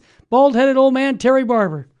 Mazza and this bald-headed old man, Terry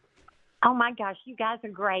Barber. Oh, my gosh, you guys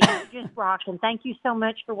are great. You're just rocking. Thank you so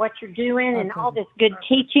much for what you're doing and all this good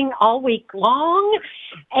teaching all week long.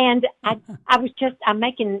 And I'm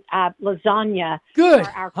making lasagna. Good.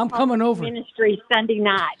 For our I'm coming over. Ministry Sunday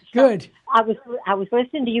night. Good. So I was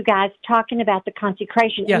listening to you guys talking about the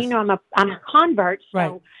consecration. Yes. And, I'm a convert, so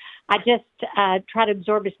right. I just try to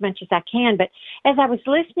absorb as much as I can. But as I was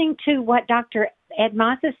listening to what Dr. Ed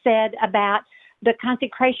Mazza said about the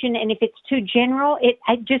consecration, and if it's too general,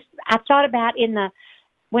 I thought about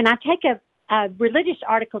when I take a religious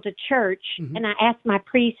article to church, and I ask my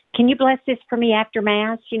priest, can you bless this for me after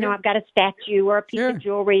Mass? I've got a statue or a piece of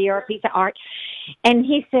jewelry or a piece of art. And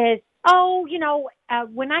he says,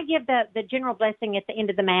 when I give the general blessing at the end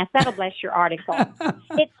of the Mass, that'll bless your article.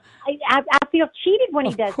 I feel cheated when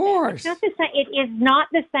he does of course. that. It's not the same. It is not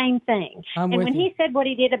the same thing. And when he said what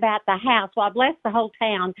he did about the house, well, I blessed the whole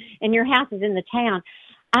town, and your house is in the town.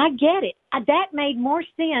 I get it. That made more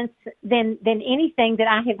sense than anything that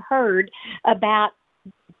I have heard about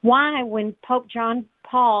why when Pope John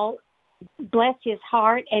Paul, bless his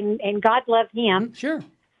heart, and God love him,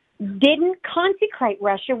 didn't consecrate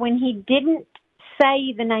Russia when he didn't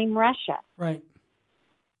say the name Russia. Right.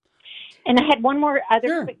 And I had one more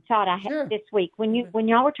other quick thought I had this week. When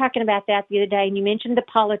y'all were talking about that the other day, and you mentioned the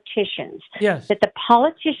politicians, that the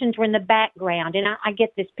politicians were in the background, and I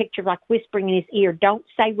get this picture of like whispering in his ear, don't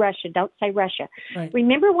say Russia, don't say Russia. Right.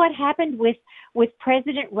 Remember what happened with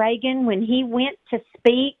President Reagan when he went to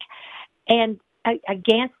speak and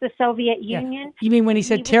against the Soviet Union? You mean when he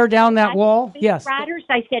said tear down that wall? Yes. Writers,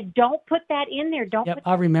 they said, don't put that in there. Don't. Yep,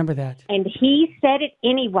 I remember that. And he said it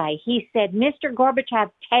anyway. He said, Mr. Gorbachev,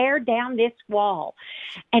 tear down this wall.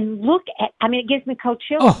 And it gives me cold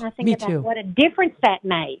chills when I think about what a difference that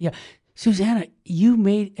made. Yeah. Susanna, you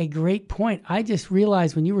made a great point. I just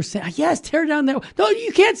realized when you were saying, yes, tear down that wall. No,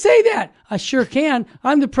 you can't say that. I sure can.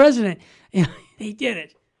 I'm the president. He did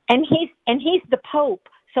it. And he's the Pope.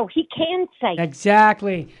 So he can say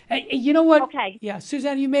exactly. Hey, you know what? Okay. Yeah,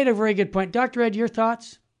 Susanna, you made a very good point. Dr. Ed, your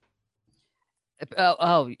thoughts?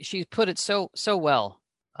 She put it so well.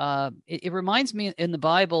 It reminds me in the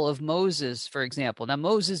Bible of Moses, for example. Now,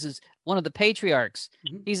 Moses is one of the patriarchs.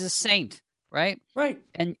 Mm-hmm. He's a saint, right? Right.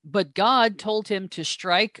 But God told him to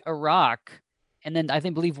strike a rock, and then I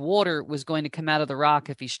believe water was going to come out of the rock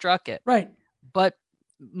if he struck it. Right. But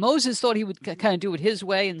Moses thought he would kind of do it his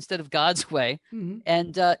way instead of God's way. Mm-hmm.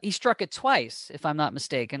 And he struck it twice, if I'm not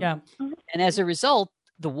mistaken. Yeah. And as a result,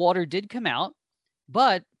 the water did come out.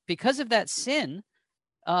 But because of that sin,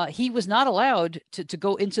 he was not allowed to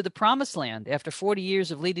go into the promised land after 40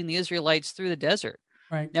 years of leading the Israelites through the desert.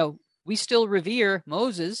 Right. Now, we still revere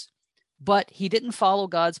Moses, but he didn't follow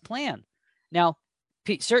God's plan. Now,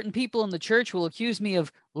 certain people in the church will accuse me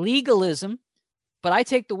of legalism, but I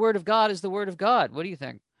take the word of God as the word of God. What do you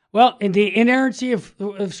think? Well, in the inerrancy of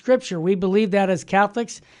Scripture, we believe that as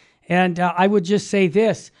Catholics. And I would just say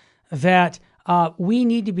this, that we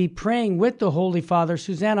need to be praying with the Holy Father.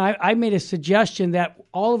 Susanna, I made a suggestion that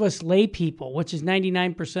all of us lay people, which is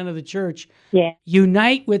 99% of the church,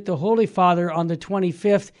 unite with the Holy Father on the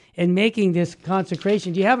 25th in making this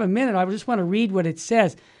consecration. Do you have a minute? I just want to read what it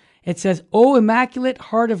says. It says, O Immaculate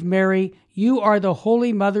Heart of Mary, you are the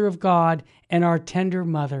Holy Mother of God and our tender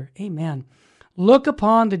mother. Amen. Look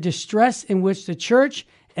upon the distress in which the church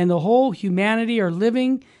and the whole humanity are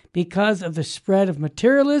living because of the spread of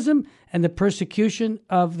materialism and the persecution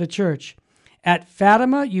of the church. At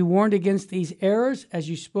Fatima, you warned against these errors as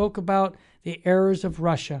you spoke about the errors of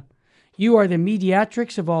Russia. You are the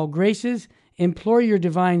mediatrix of all graces. Implore your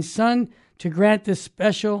divine Son to grant this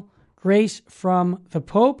special grace from the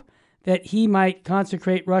Pope, that he might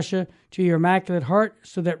consecrate Russia to your Immaculate Heart,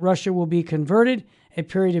 so that Russia will be converted, a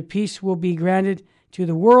period of peace will be granted to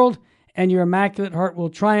the world, and your Immaculate Heart will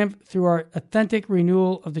triumph through our authentic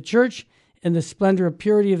renewal of the Church in the splendor of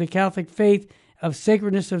purity of the Catholic faith, of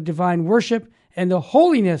sacredness of divine worship, and the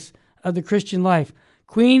holiness of the Christian life.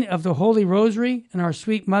 Queen of the Holy Rosary and our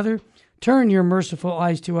sweet Mother, turn your merciful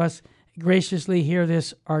eyes to us. Graciously hear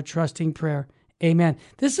this, our trusting prayer. Amen.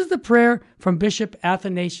 This is the prayer from Bishop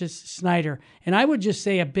Athanasius Snyder. And I would just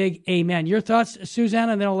say a big amen. Your thoughts,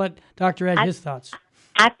 Susanna, and then I'll let Dr. Ed his thoughts.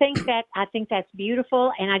 I think that's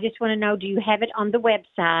beautiful, and I just want to know, do you have it on the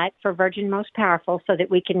website for Virgin Most Powerful so that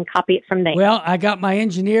we can copy it from there? Well, I got my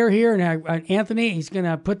engineer here, and Anthony, he's going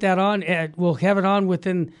to put that on. We'll have it on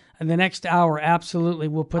within the next hour. Absolutely,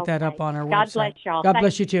 we'll put that up on our website. God bless y'all. God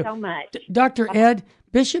bless you too. So much. Dr. Ed,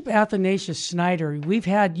 Bishop Athanasius Snyder,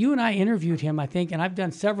 you and I interviewed him, I think, and I've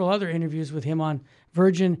done several other interviews with him on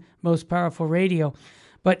Virgin Most Powerful Radio.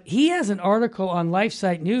 But he has an article on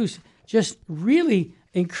LifeSite News just really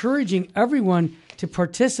encouraging everyone to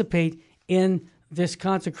participate in this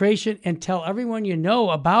consecration and tell everyone you know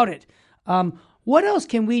about it. What else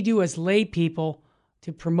can we do as lay people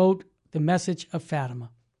to promote the message of Fatima?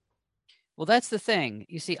 Well, that's the thing.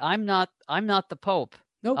 You see, I'm not the Pope.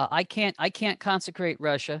 Nope. I can't consecrate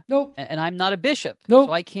Russia. Nope. And I'm not a bishop. Nope.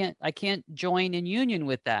 So I can't join in union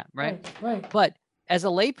with that, right? Right. But as a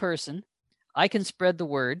layperson, I can spread the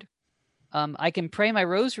word. I can pray my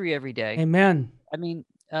rosary every day. Amen. I mean,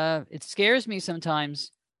 it scares me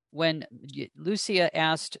sometimes when Lucia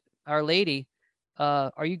asked Our Lady,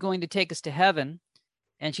 are you going to take us to heaven?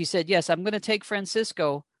 And she said, yes, I'm going to take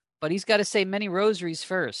Francisco, but he's got to say many rosaries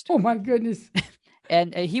first. Oh, my goodness.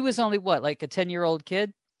 And he was only, like a 10-year-old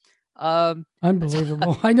kid?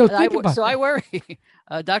 Unbelievable. I know. I worry.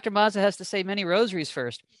 Dr. Mazza has to say many rosaries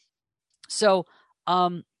first. So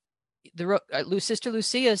Sister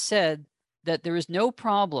Lucia said that there is no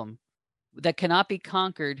problem that cannot be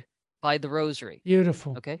conquered by the rosary.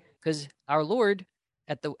 Beautiful. Okay, because our Lord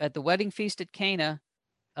at the wedding feast at Cana,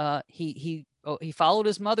 he followed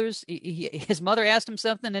his mother's. His mother asked him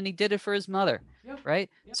something, and he did it for his mother. Yep. Right.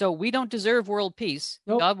 Yep. So we don't deserve world peace.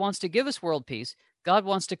 Nope. God wants to give us world peace. God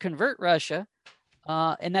wants to convert Russia,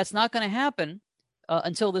 and that's not going to happen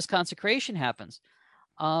until this consecration happens.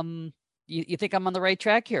 You think I'm on the right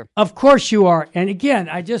track here? Of course you are. And again,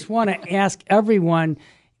 I just want to ask everyone,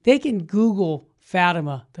 they can Google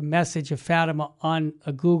Fatima, the message of Fatima on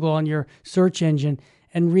Google, on your search engine,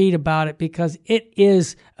 and read about it, because it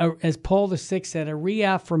is, as Paul VI said, a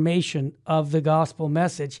reaffirmation of the gospel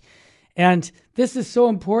message. And this is so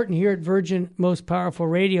important here at Virgin Most Powerful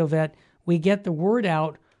Radio that we get the word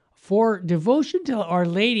out, for devotion to Our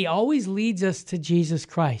Lady always leads us to Jesus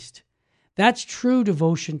Christ. That's true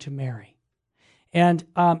devotion to Mary. And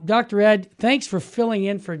Dr. Ed, thanks for filling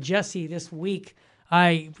in for Jesse this week.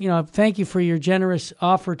 Thank you for your generous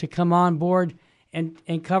offer to come on board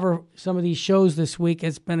and cover some of these shows this week.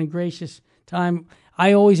 It's been a gracious time.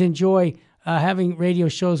 I always enjoy having radio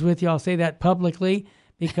shows with you. I'll say that publicly,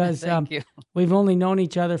 because we've only known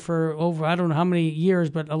each other for over, I don't know how many years,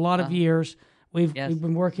 but a lot of years. We've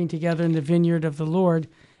been working together in the vineyard of the Lord.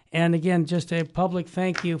 And again, just a public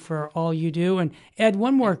thank you for all you do. And Ed,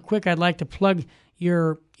 one more quick, I'd like to plug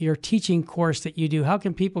your teaching course that you do. How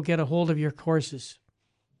can people get a hold of your courses?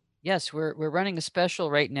 Yes, we're running a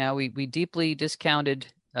special right now. We deeply discounted.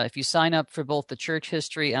 If you sign up for both the church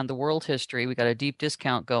history and the world history, we got a deep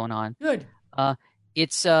discount going on. Good.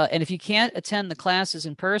 It's and if you can't attend the classes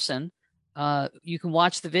in person, you can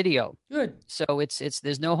watch the video. Good. So it's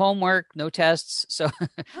there's no homework, no tests, so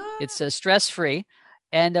it's stress free.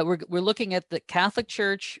 And we're looking at the Catholic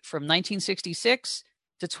Church from 1966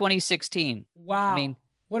 to 2016. Wow. I mean,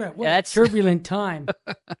 what a turbulent time.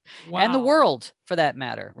 Wow. And the world, for that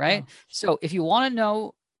matter, right? Wow. So if you want to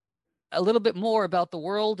know a little bit more about the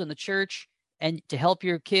world and the church, and to help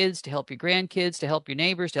your kids, to help your grandkids, to help your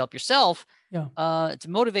neighbors, to help yourself, to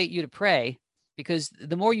motivate you to pray, because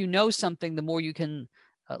the more you know something, the more you can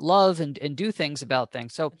love and do things about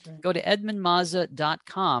things. So go to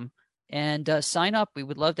edmundmazza.com and sign up. We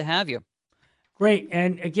would love to have you. Great.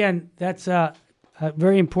 And again, that's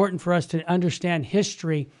very important for us to understand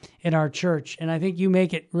history in our church. And I think you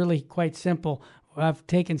make it really quite simple. I've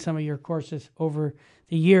taken some of your courses over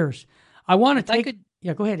the years. I want to take...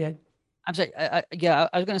 Yeah, go ahead, Ed. I'm sorry. I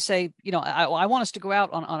was going to say, I want us to go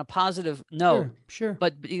out on a positive note. Sure.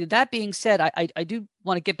 But that being said, I do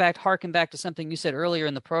want to harken back to something you said earlier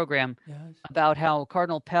in the program about how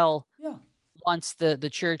Cardinal Pell wants the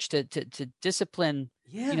church to discipline,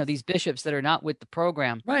 these bishops that are not with the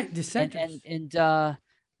program. Right, dissenters. And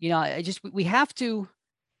we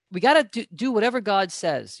got to do whatever God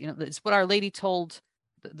says. It's what Our Lady told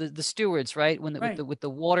the stewards, right? With the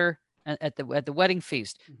water at the wedding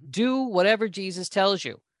feast. Mm-hmm. Do whatever Jesus tells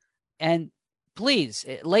you. And please,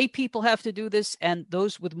 lay people have to do this, and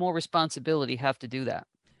those with more responsibility have to do that.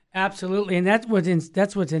 Absolutely. And that's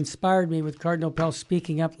what's inspired me with Cardinal Pell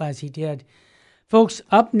speaking up as he did. Folks,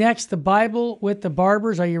 up next, the Bible with the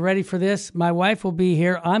Barbers. Are you ready for this? My wife will be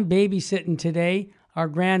here. I'm babysitting today, our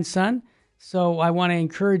grandson. So I want to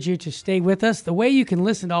encourage you to stay with us. The way you can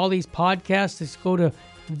listen to all these podcasts is go to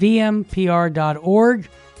vmpr.org.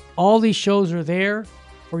 All these shows are there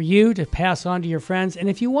for you to pass on to your friends. And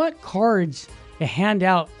if you want cards to hand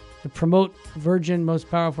out to promote Virgin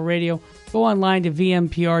Most Powerful Radio, go online to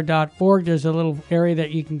vmpr.org. There's a little area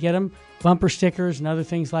that you can get them, bumper stickers and other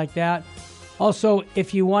things like that. Also,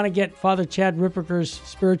 if you want to get Father Chad Ripperger's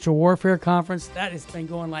Spiritual Warfare Conference, that has been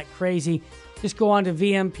going like crazy. Just go on to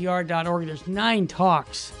vmpr.org. There's 9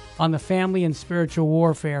 talks on the family and spiritual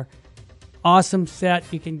warfare. Awesome set.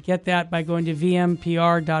 You can get that by going to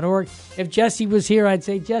vmpr.org. If Jesse was here, I'd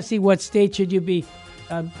say, Jesse, what state should you be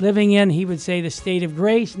living in? He would say the state of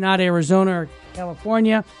grace, not Arizona or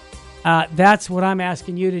California. That's what I'm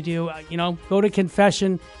asking you to do. Go to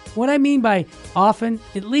confession. What I mean by often,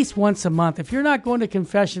 at least once a month. If you're not going to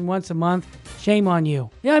confession once a month, shame on you.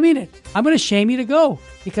 Yeah, I mean it. I'm going to shame you to go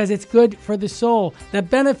because it's good for the soul. The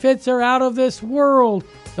benefits are out of this world.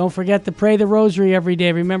 Don't forget to pray the rosary every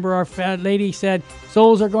day. Remember, our fat lady said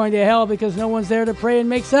souls are going to hell because no one's there to pray and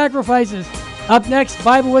make sacrifices. Up next,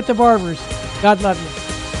 Bible with the Barbers. God love you.